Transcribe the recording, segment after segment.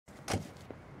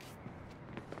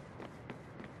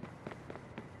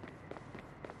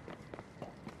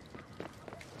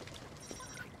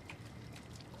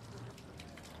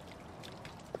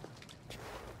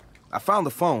I found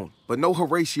the phone, but no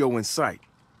Horatio in sight.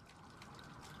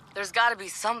 There's gotta be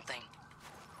something.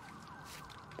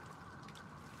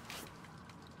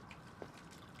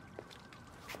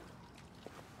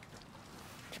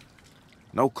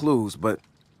 No clues, but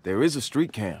there is a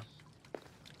street cam.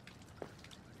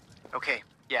 Okay,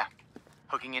 yeah.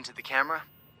 Hooking into the camera.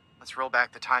 Let's roll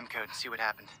back the time code and see what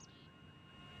happened.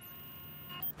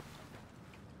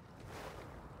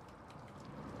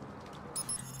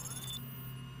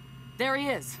 There he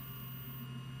is.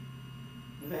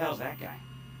 Who the hell's that guy?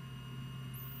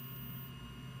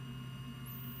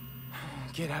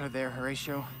 Get out of there,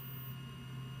 Horatio.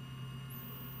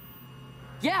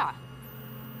 Yeah!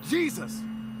 Jesus!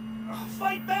 Oh,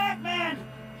 fight back, man!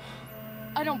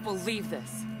 I don't believe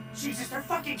this. Jesus, they're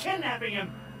fucking kidnapping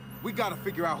him! We gotta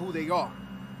figure out who they are.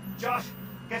 Josh,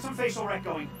 get some facial rec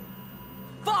going.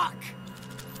 Fuck!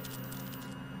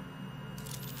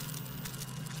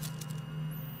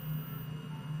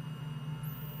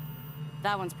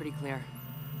 That one's pretty clear.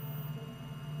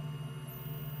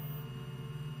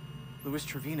 Louis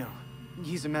Trevino.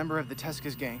 He's a member of the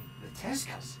Tesca's gang. The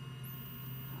Tescas?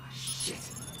 Oh, shit.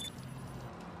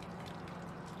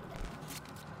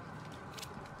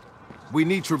 We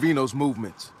need Trevino's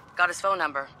movements. Got his phone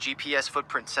number. GPS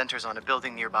footprint centers on a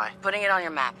building nearby. Putting it on your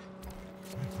map.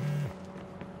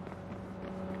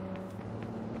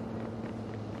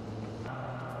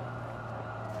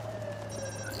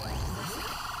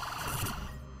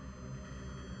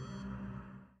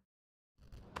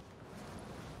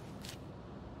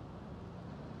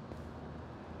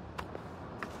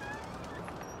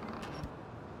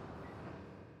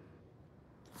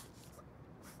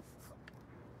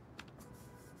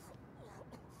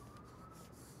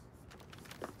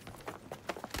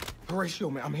 Horatio,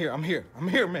 man, I'm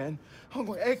here, man.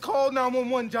 Hey, call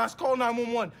 911, Josh, call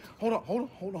 911.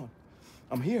 Hold on.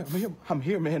 I'm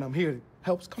here, man.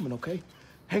 Help's coming, okay?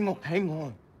 Hang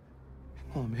on,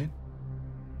 man.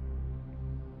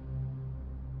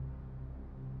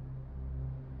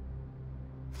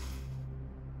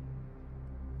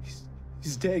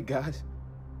 He's dead, guys.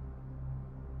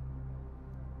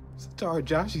 Sorry,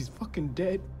 Josh, he's fucking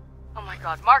dead. Oh my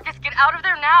god, Marcus, get out of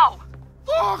there now!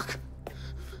 Fuck!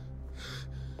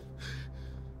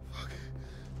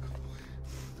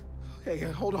 Hey,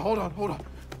 hold on.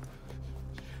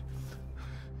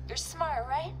 You're smart,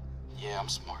 right? Yeah, I'm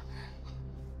smart.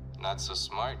 Not so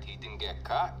smart, he didn't get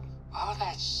caught. All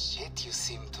that shit you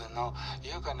seem to know,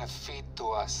 you're gonna feed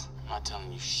to us. I'm not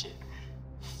telling you shit.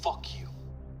 Fuck you.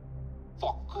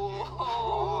 Fuck.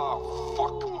 Oh,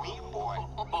 fuck me, boy.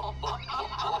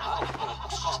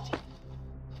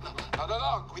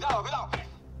 No, cuidado.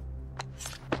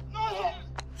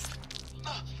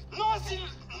 No,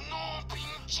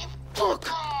 pinche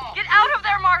puta. Get out of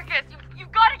there, Marcus!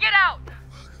 You've gotta get out!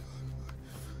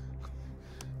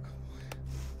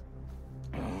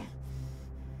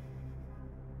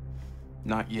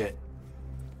 Not yet.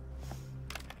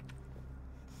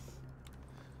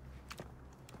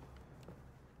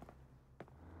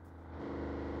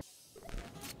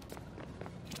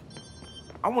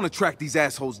 I want to track these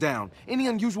assholes down. Any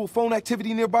unusual phone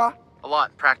activity nearby? A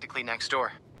lot, practically next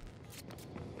door.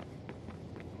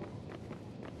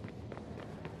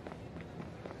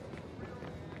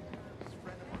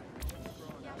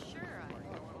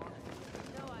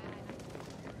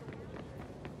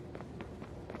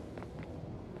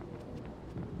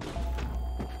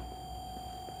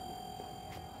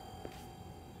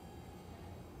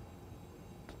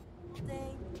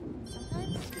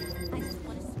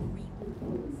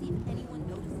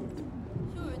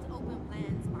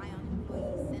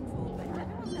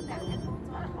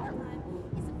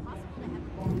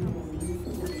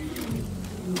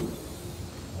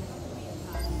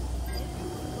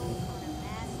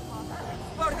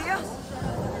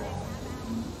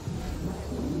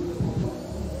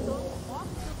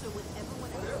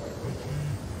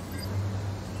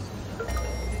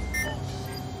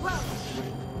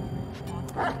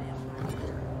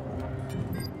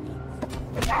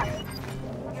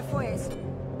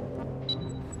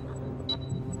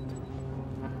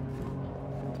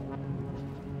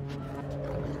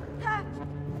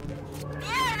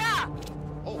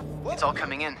 It's all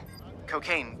coming in.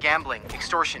 Cocaine, gambling,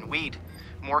 extortion, weed.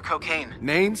 More cocaine.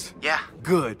 Names? Yeah.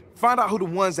 Good. Find out who the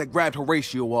ones that grabbed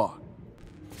Horatio are.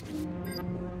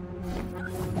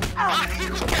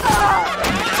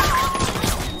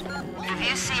 If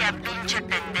you see a pinche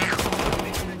pendejo,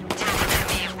 tell him to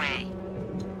me, güey.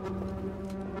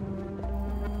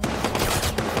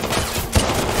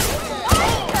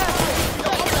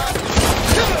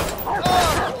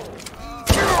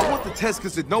 I want the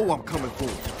Tescas to know I'm coming for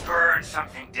them. Burns!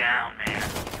 something down, man.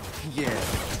 Yeah,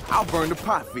 I'll burn the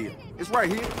pot field. It's right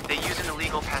here. They use an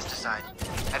illegal pesticide.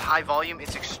 At high volume,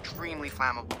 it's extremely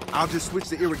flammable. I'll just switch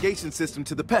the irrigation system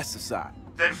to the pesticide.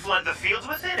 Then flood the fields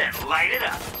with it and light it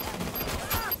up.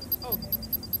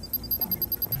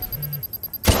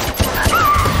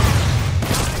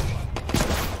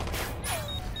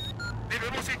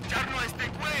 Debemos echarnos a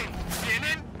este güey.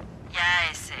 ¿Vienen? Ya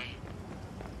ese.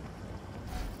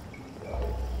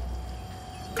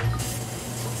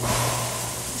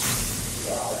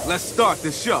 Let's start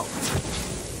the show.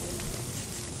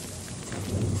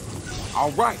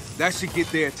 All right, that should get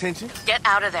their attention. Get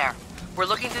out of there. We're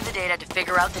looking through the data to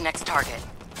figure out the next target.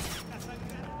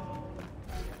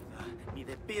 Ni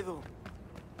de pedo.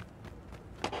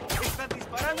 ¡Están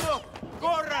disparando!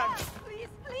 ¡Corran! Please,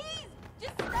 please!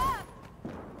 Just stop!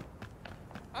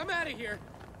 I'm out of here.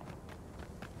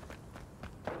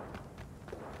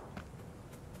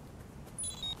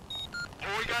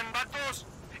 Oigan, vatos.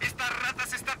 Esta rata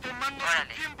se está tomando su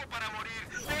tiempo para morir.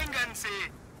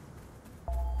 ¡Vénganse!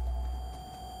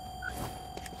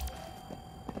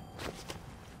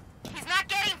 He's not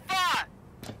getting far!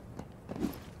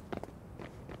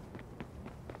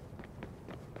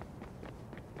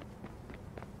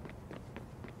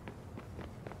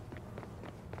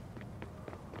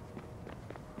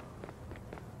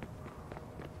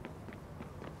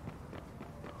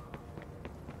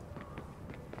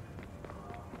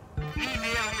 Ni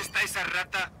idea dónde está esa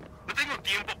rata. No tengo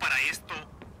tiempo para esto.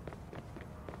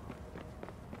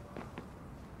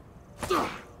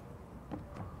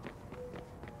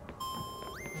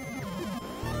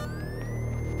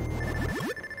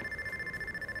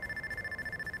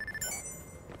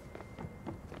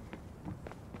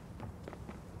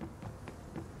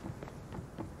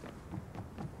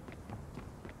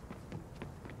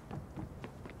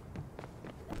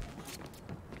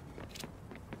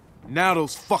 Now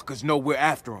those fuckers know we're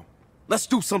after them. Let's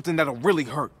do something that'll really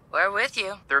hurt. We're with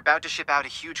you. They're about to ship out a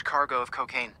huge cargo of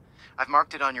cocaine. I've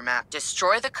marked it on your map.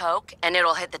 Destroy the coke, and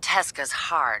it'll hit the Tescas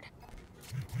hard.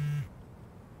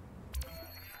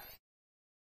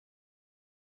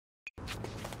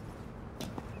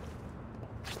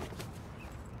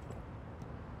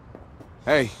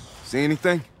 Hey, see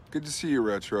anything? Good to see you,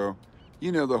 Retro.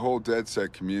 You know the whole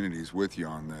DedSec community's with you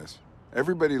on this.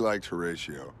 Everybody liked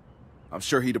Horatio. I'm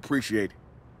sure he'd appreciate it.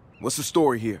 What's the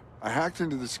story here? I hacked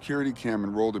into the security cam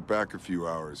and rolled it back a few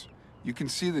hours. You can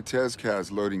see the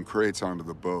Tezcas loading crates onto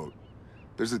the boat.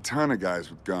 There's a ton of guys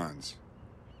with guns.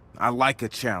 I like a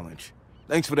challenge.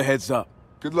 Thanks for the heads up.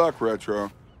 Good luck,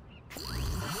 Retro.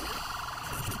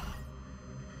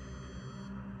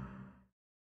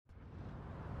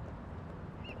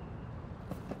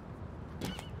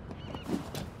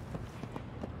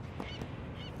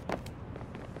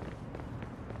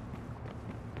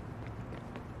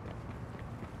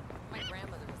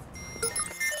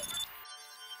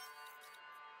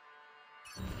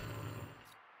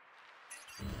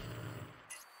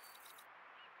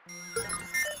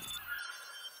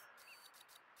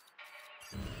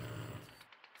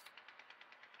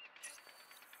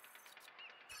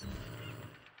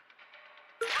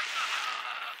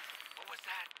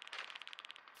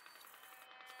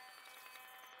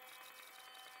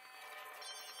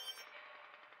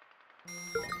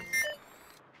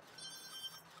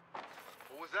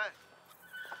 What was that?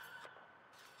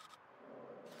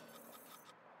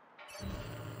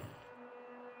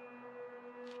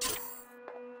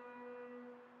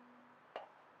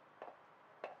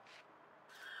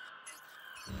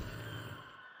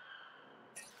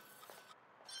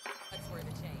 That's worth a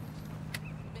change.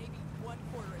 Maybe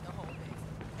 1/4 in the whole mix.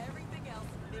 Everything else,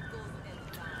 nickels and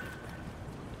dimes.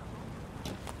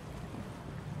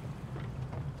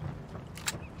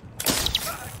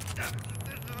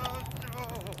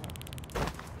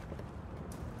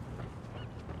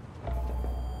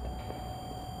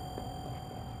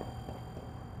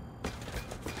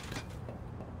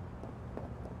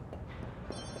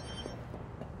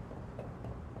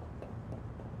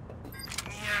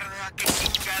 ¡Mierda, qué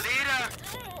chingadera!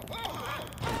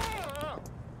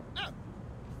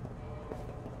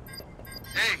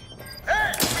 ¡Hey!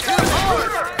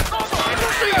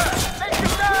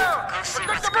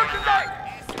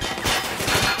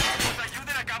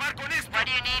 ¡Ayuden a acabar con esto! What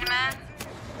do you need, man?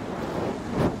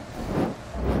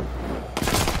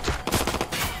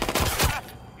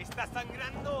 ¡Está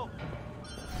sangrando!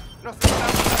 ¡Nos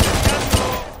estamos acercando!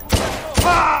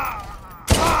 ¡Ah!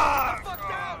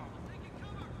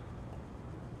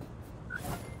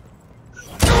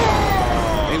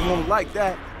 They won't like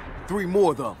that. 3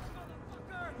 more, though.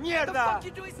 Mierda!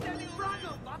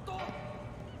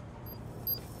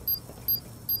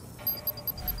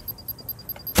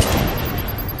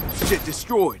 Shit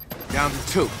destroyed. Down to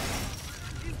 2.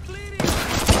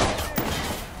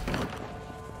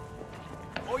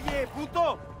 Oye,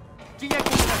 puto. Sigue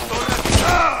con las torres.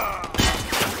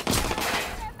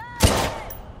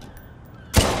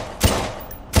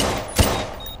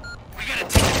 We gotta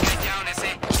take this guy down, ese.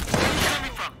 Where are you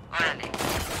coming from? Órale.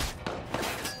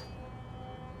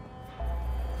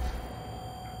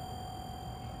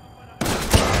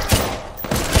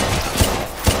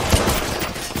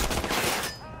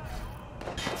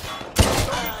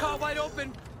 Don't get caught wide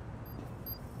open.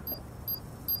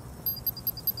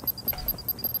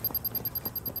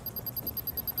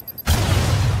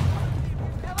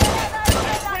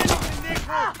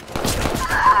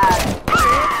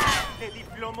 Te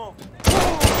diplomo.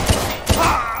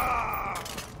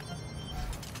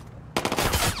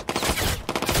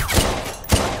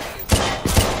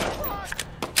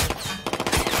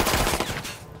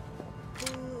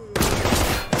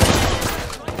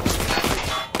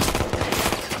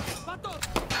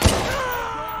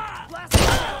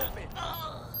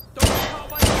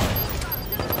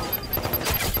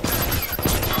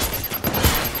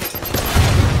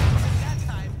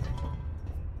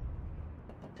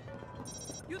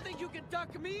 You think you can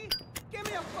duck me? Give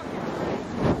me a fucking...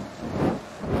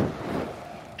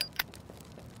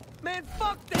 Man,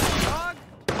 fuck that, dog!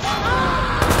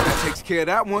 That takes care of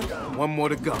that one. One more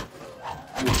to go.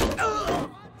 Man,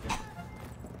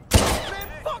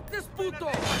 fuck this puto!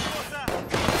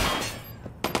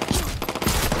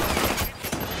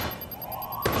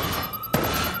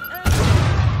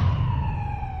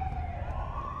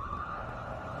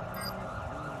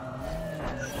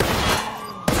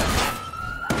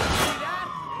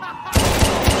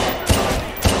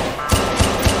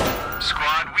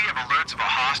 Squad, we have alerts of a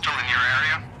hostile in your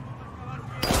area.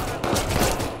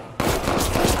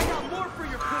 I got more for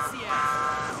your pussy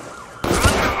ass!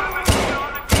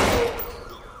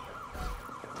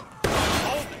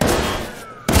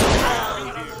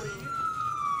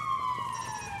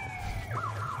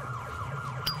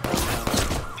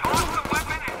 Toss the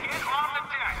weapon and get on the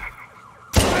deck.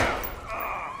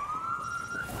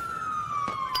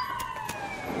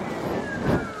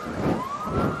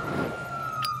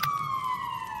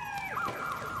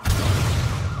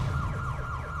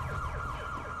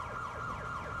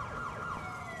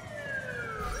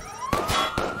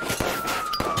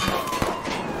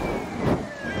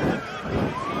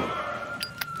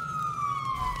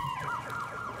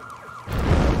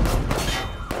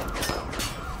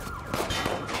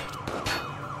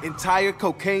 Entire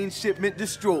cocaine shipment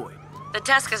destroyed. The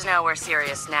Teska's know we're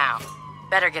serious now.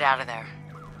 Better get out of there.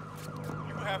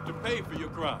 You have to pay for your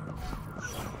crime.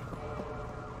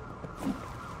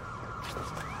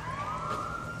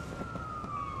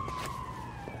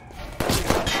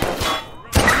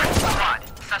 Squad,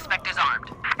 suspect is armed.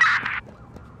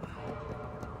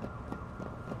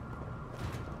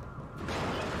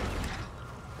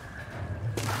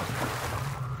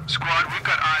 Squad, we've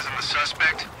got eyes on the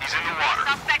suspect. He's in the water.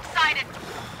 Suspect sighted.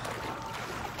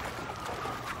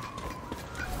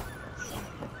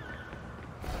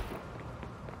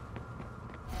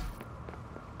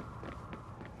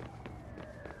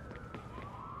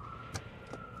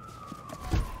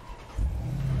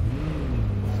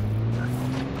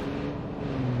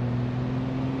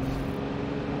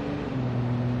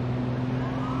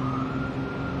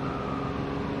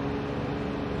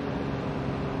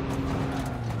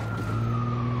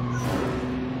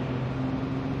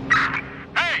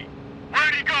 Hey!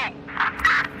 Where'd he go?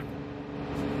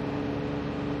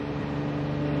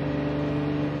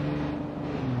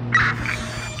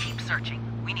 Keep searching.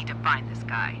 We need to find this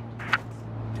guy.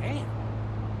 Damn.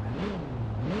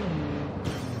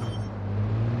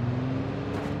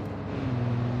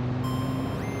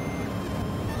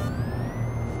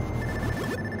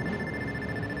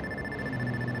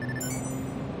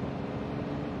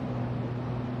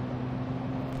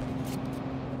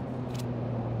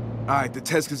 All right, the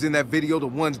Teska's in that video, the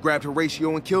ones grabbed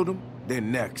Horatio and killed him. They're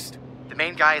next. The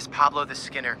main guy is Pablo the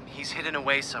Skinner. He's hidden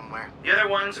away somewhere. The other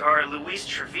ones are Luis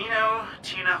Trevino,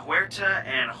 Tina Huerta,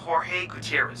 and Jorge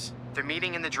Gutierrez. They're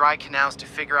meeting in the dry canals to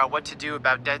figure out what to do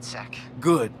about DedSec.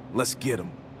 Good, let's get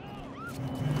him.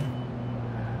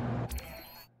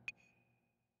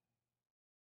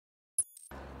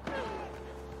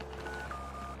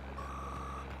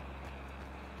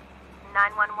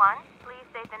 Please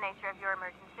state the nature of your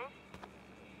emergency.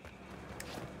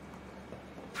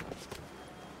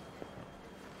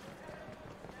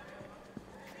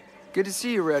 Good to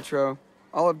see you, Retro.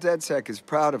 All of DedSec is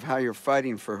proud of how you're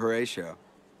fighting for Horatio.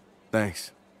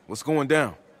 Thanks. What's going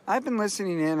down? I've been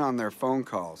listening in on their phone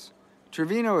calls.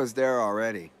 Trevino is there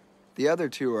already. The other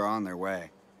two are on their way.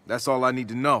 That's all I need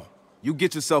to know. You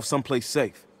get yourself someplace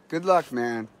safe. Good luck,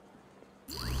 man.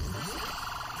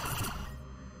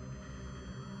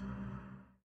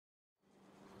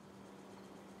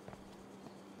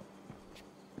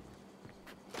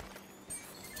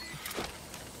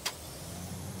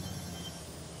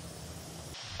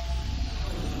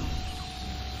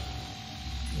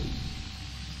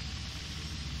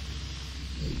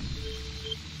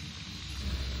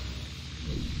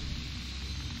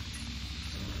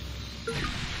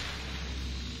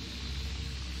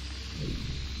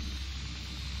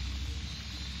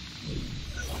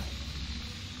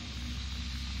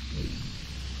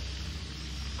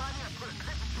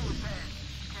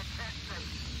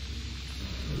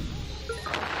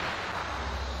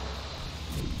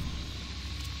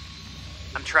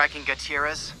 I'm tracking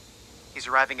Gutierrez. He's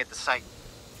arriving at the site.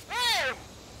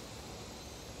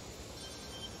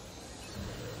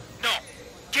 No!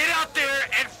 Get out there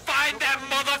and find that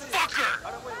motherfucker!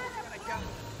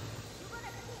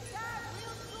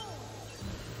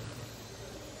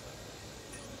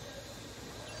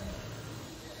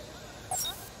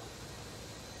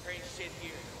 Great shit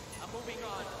here. I'm moving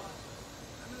on.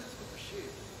 Shit.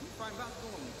 You find out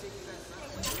going, you take that side.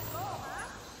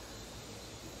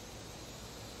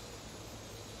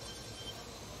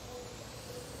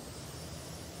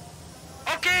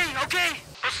 Okay,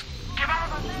 let's get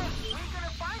out of there. We ain't gonna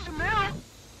find him now.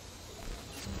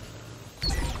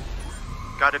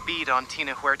 Got a bead on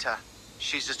Tina Huerta.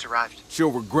 She's just arrived.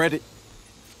 She'll regret it.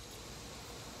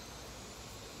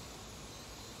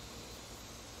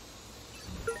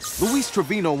 Luis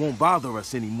Trevino won't bother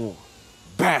us anymore.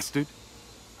 Bastard.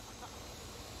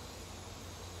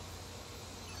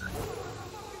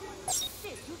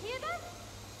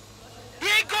 He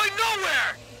ain't going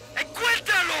nowhere!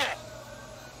 Encuéntralo!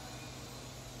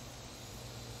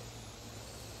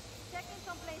 Checking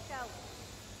someplace else.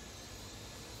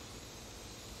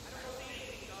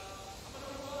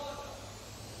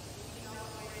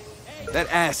 That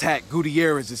asshat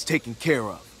Gutierrez is taken care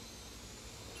of.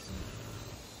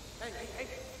 You're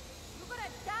gonna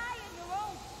die in your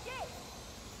own shit.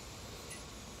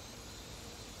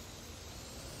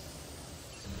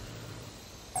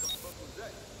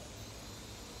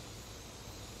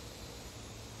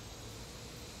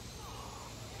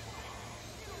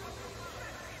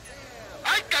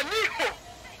 ¡Ay, canijo!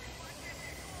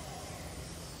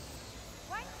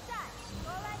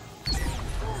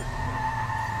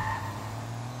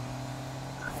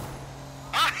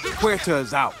 Huerta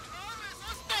is out.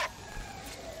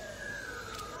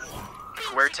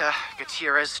 Huerta,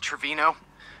 Gutierrez, Trevino.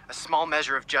 A small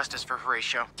measure of justice for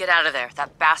Horatio. Get out of there.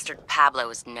 That bastard Pablo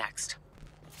is next.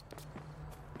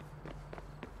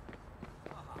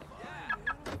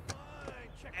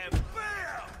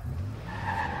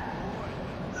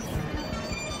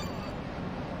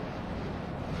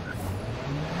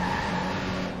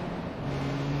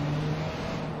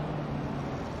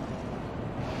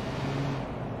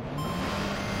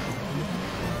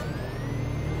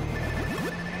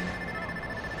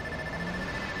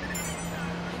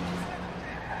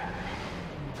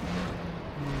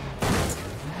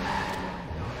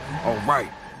 All right,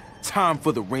 time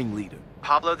for the ringleader.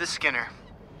 Pablo the Skinner.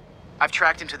 I've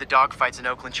tracked him to the dogfights in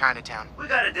Oakland, Chinatown. We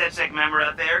got a DedSec member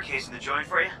out there casing the joint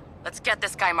for you. Let's get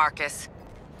this guy, Marcus.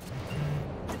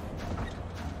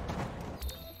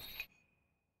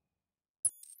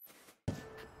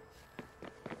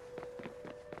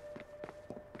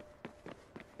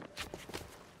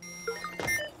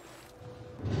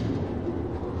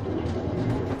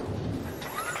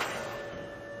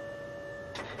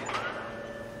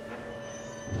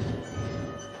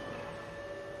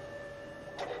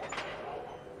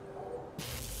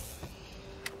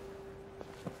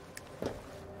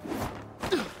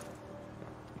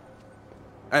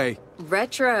 Hey.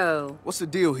 Retro. What's the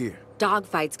deal here?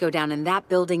 Dogfights go down in that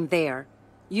building there.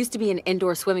 Used to be an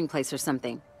indoor swimming place or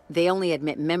something. They only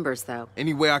admit members, though.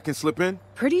 Any way I can slip in?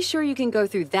 Pretty sure you can go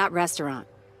through that restaurant.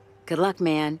 Good luck,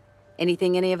 man.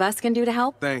 Anything any of us can do to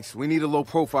help? Thanks. We need a low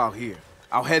profile here.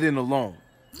 I'll head in alone.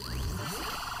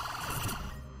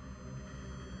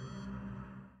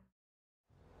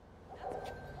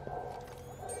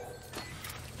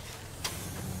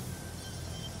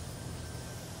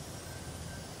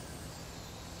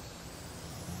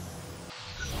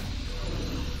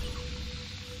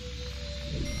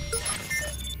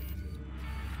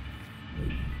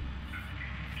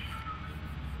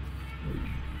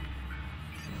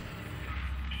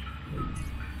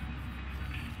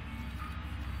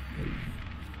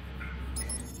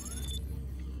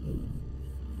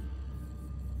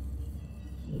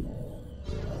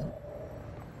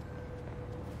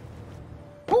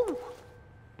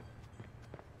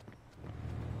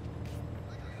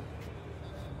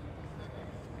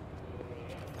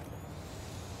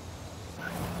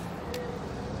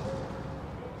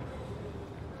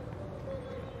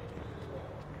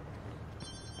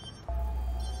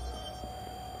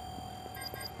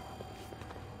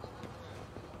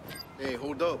 Hey,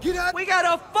 hold up. Get out! We got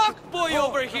a fuck boy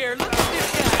over here. Look at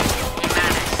this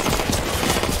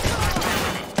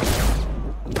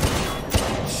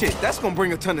guy. Shit, that's gonna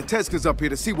bring a ton of Tezcas up here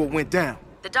to see what went down.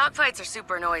 The dogfights are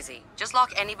super noisy. Just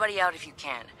lock anybody out if you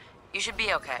can. You should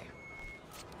be okay.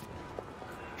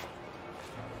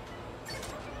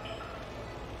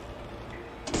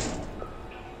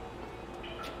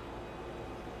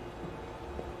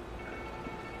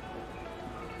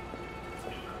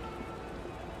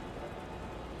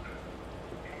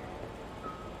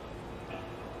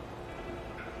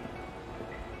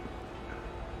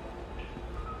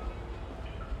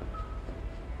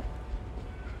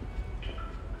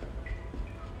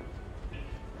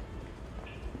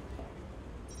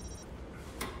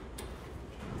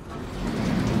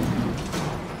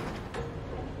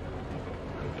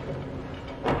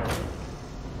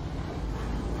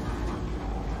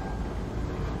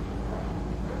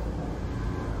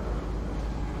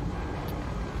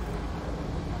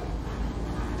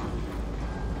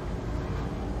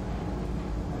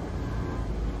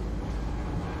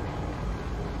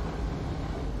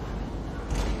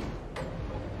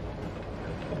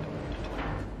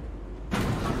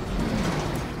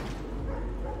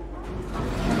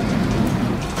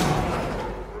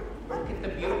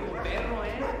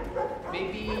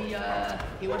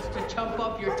 He wants to chump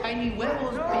up your tiny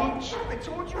huevos, bitch. I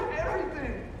told you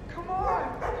everything. Come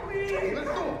on, please. Hey, let's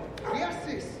go. ¿Qué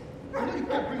haces? You know you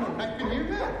can't bring a knife in here,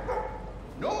 man.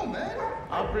 No, man.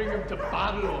 I'll bring him to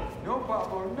Pablo. No,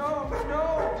 Pablo. No,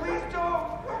 please don't.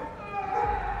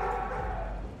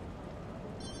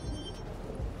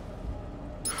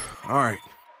 All right.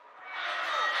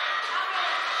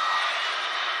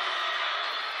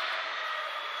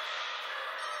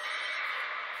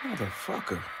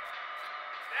 Motherfucker.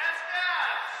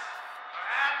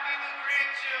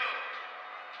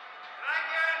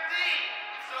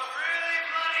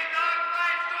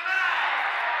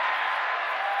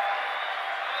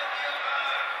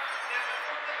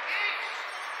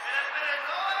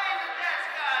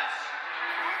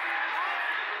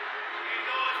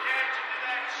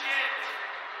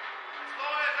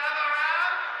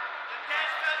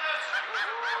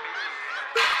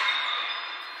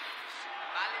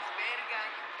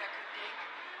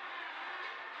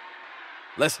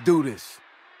 Let's do this.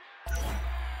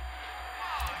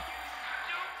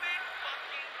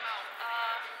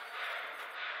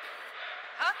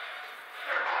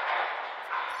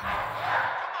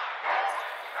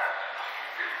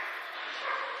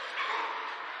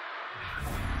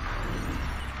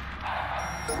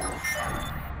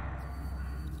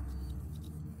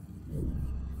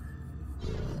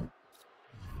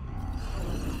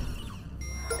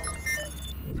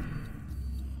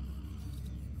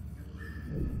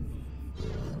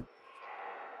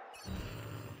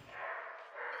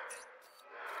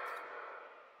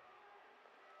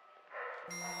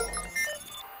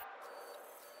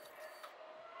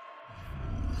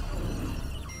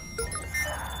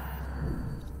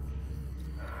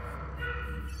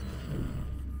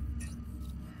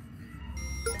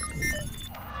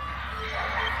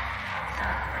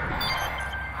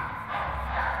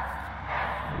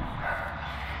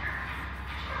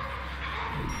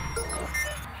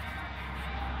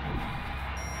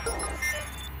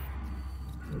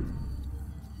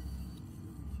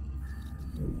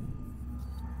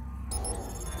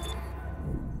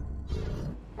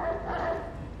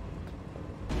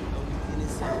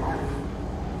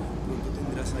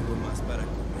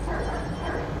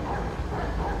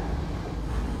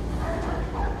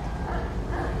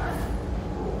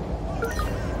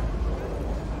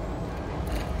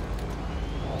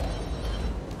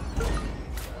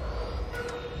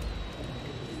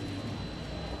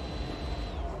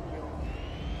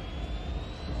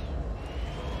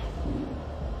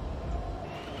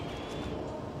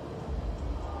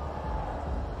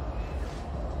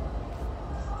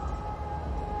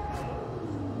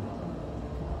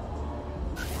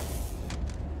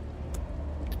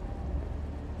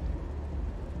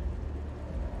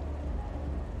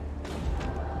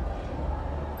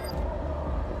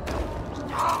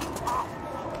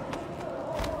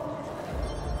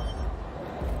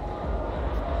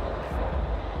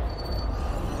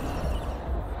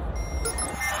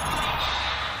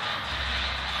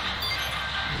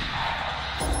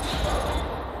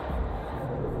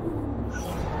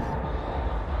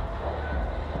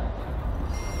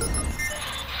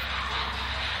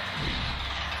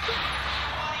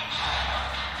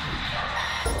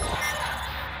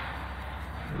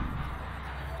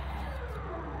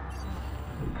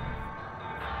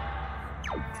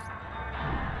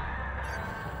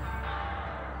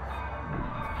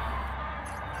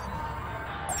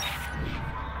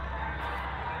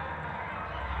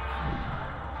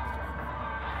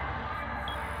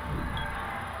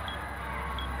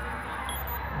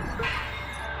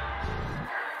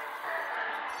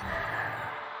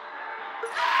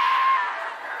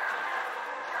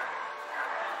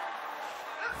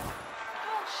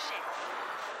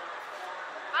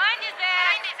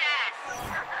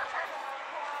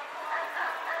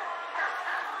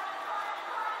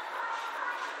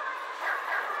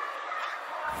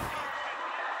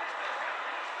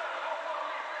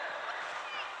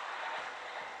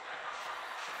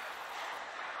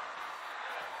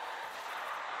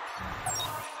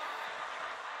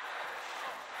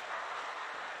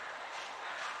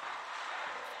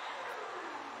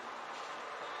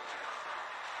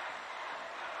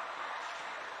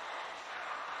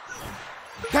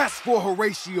 That's for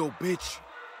Horatio, bitch.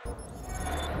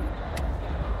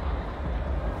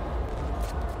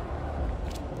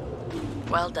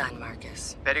 Well done,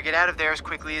 Marcus. Better get out of there as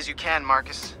quickly as you can,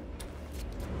 Marcus.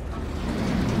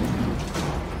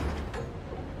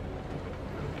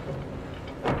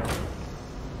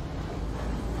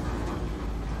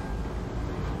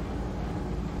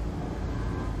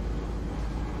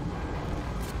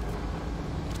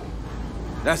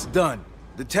 That's done.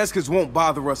 The Teskers won't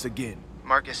bother us again.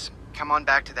 Marcus, come on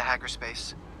back to the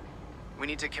hackerspace. We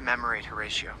need to commemorate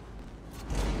Horatio.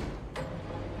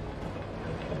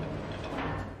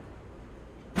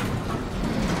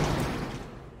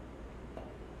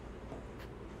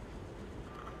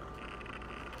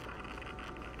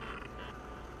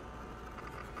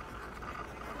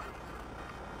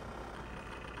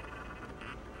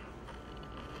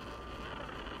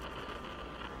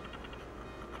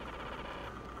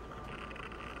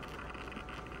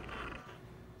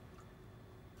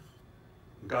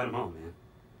 Got him all, man.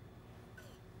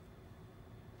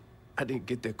 I didn't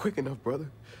get there quick enough,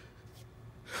 brother.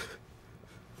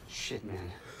 Shit, man.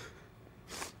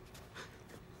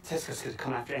 Teskers could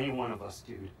come after any one of us,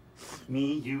 dude.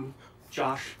 Me, you,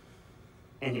 Josh,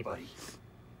 anybody.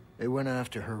 They went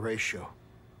after Horatio,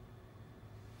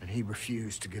 and he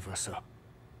refused to give us up.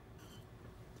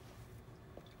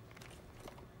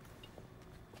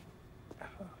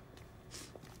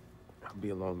 I'll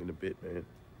be along in a bit, man.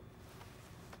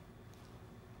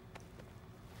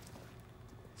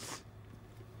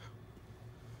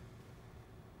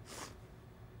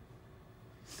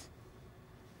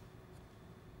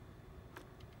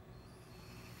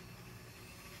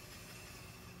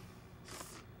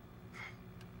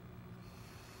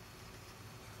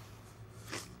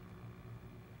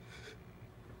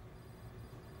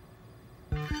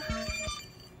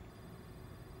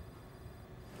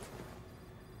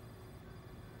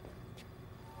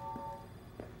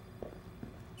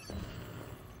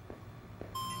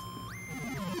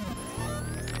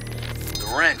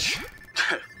 The wrench.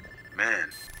 Man.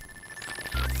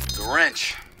 The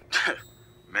wrench.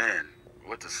 Man,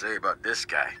 what to say about this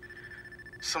guy?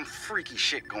 Some freaky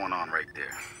shit going on right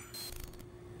there.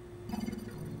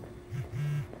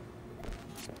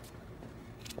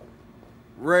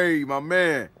 Ray, my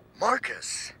man.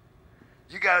 Marcus,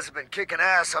 you guys have been kicking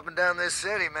ass up and down this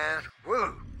city, man.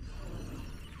 Woo.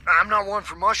 I'm not one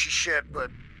for mushy shit, but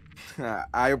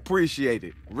I appreciate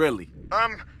it, really.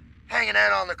 I'm hanging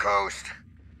out on the coast.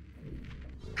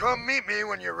 Come meet me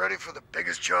when you're ready for the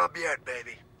biggest job yet,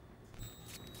 baby.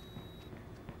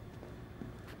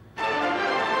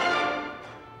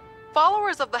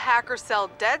 Followers of the hacker cell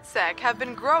DedSec have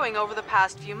been growing over the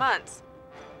past few months.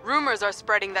 Rumors are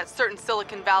spreading that certain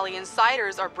Silicon Valley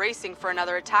insiders are bracing for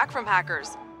another attack from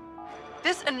hackers.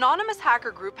 This anonymous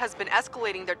hacker group has been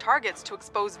escalating their targets to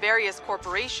expose various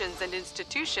corporations and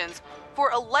institutions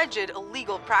for alleged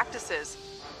illegal practices.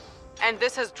 And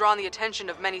this has drawn the attention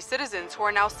of many citizens who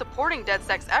are now supporting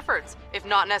DedSec's efforts, if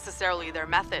not necessarily their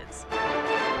methods.